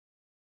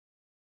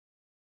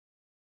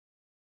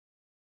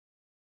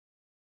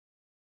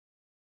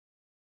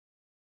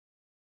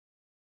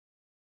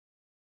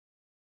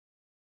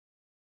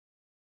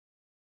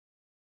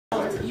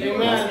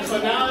Amen.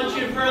 So now that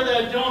you've heard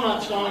that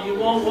donut song, you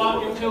won't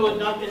walk into a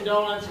Dunkin'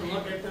 Donuts and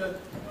look at the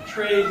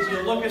trays.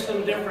 You'll look at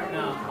them different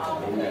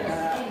now.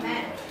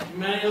 Amen.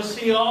 Amen. You'll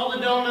see all the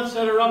donuts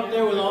that are up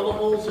there with all the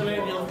holes in it,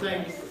 and you'll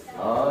think,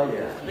 oh,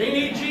 yeah. They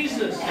need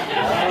Jesus.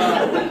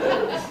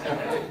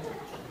 Amen.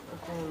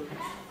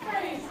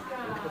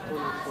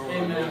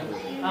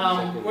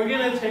 We're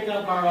going to take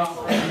up our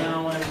offering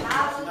now. And,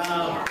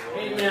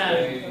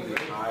 amen.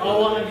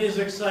 Oh, one of you is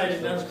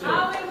excited. That's good.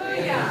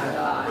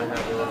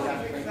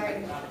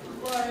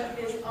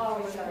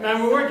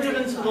 Remember, we're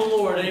giving to the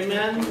Lord.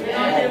 Amen. You're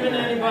not giving to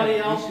anybody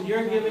else.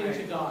 You're giving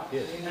to God.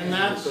 And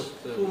that's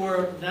who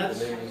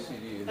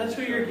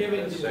you're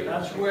giving to.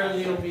 That's where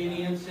the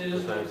obedience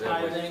is, the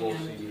tithing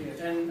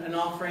and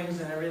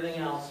offerings and everything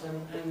else.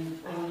 And in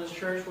this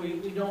church,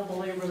 we don't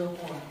belabor the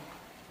point.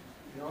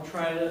 We don't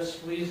try to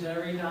squeeze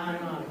every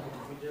dime out of it.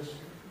 We just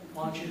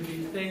want you to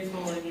be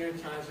faithful in your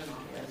tithes and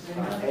offerings.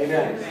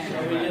 Amen. So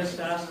we just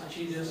ask that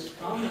you just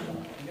come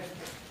and yeah.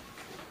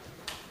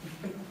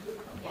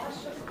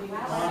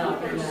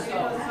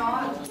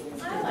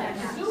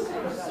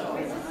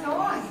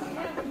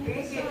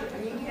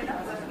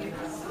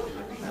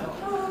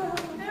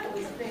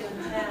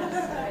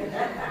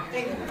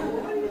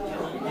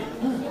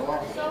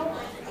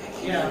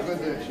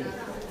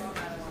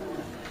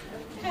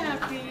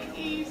 Happy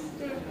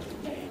Easter.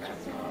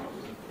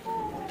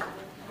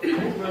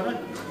 Brother?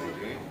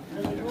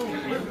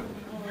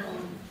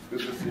 Good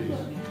to see you.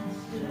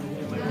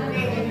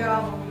 There you go.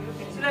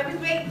 That's what I was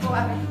waiting for.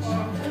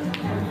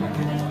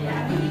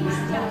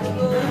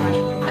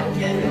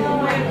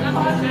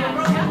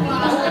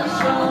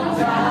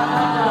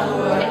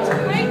 It's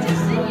great to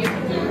see you.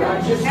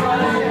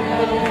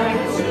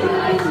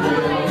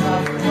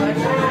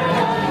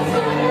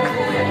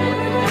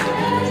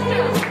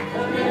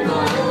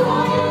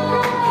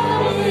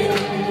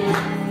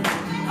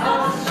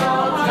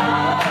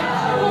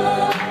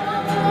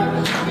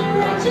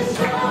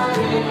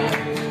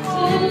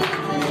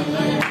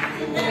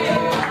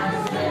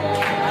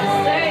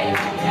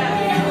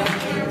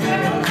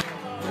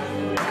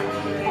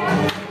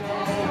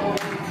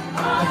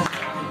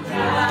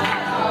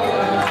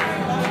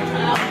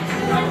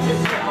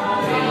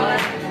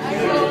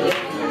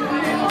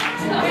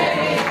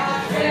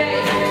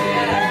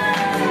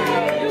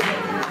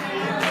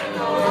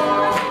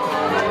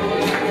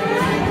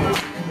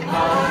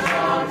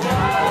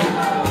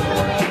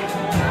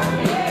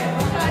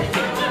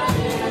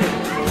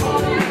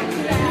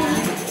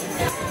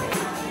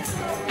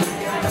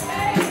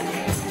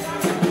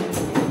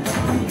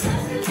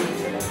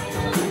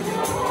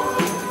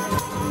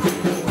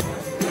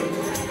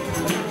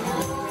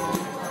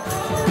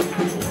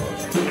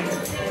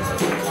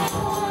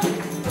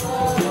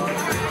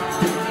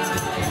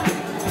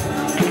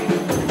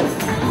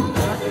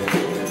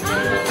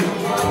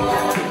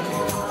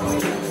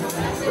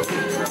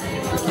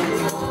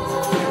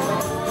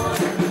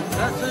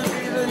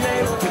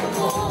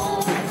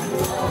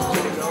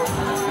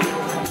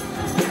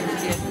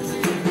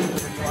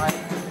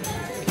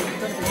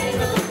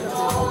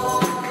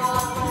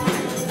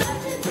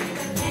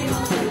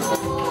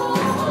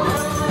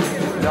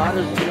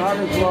 Not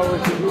as low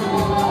as you.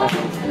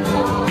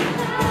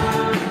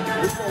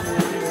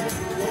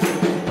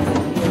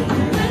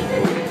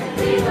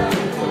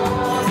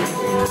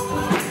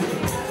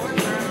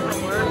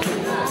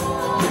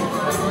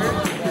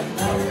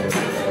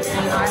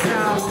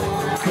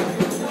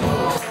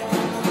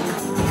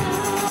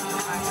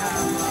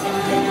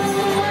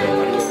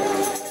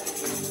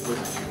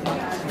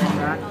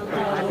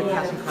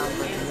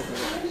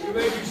 You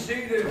may be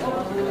seated.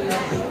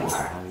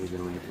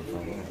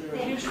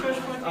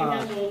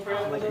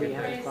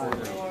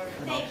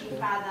 Thank you,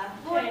 Father.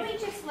 Lord, we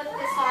just lift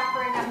this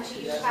offering up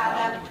to you,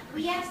 Father.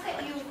 We ask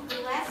that you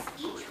bless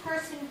each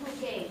person who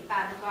gave,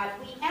 Father God.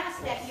 We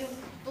ask that you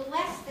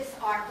bless this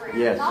offering,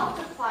 yes.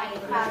 Multiply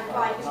it, Father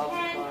God,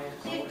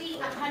 10, 50,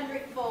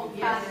 100-fold,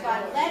 Father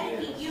God. Let it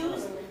be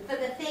used for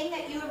the thing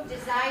that you have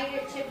desired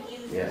it to be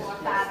used yes. for,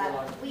 Father.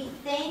 We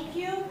thank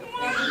you and we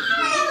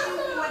praise you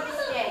for this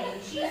day. In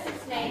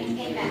Jesus' name,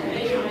 amen.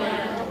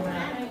 Amen.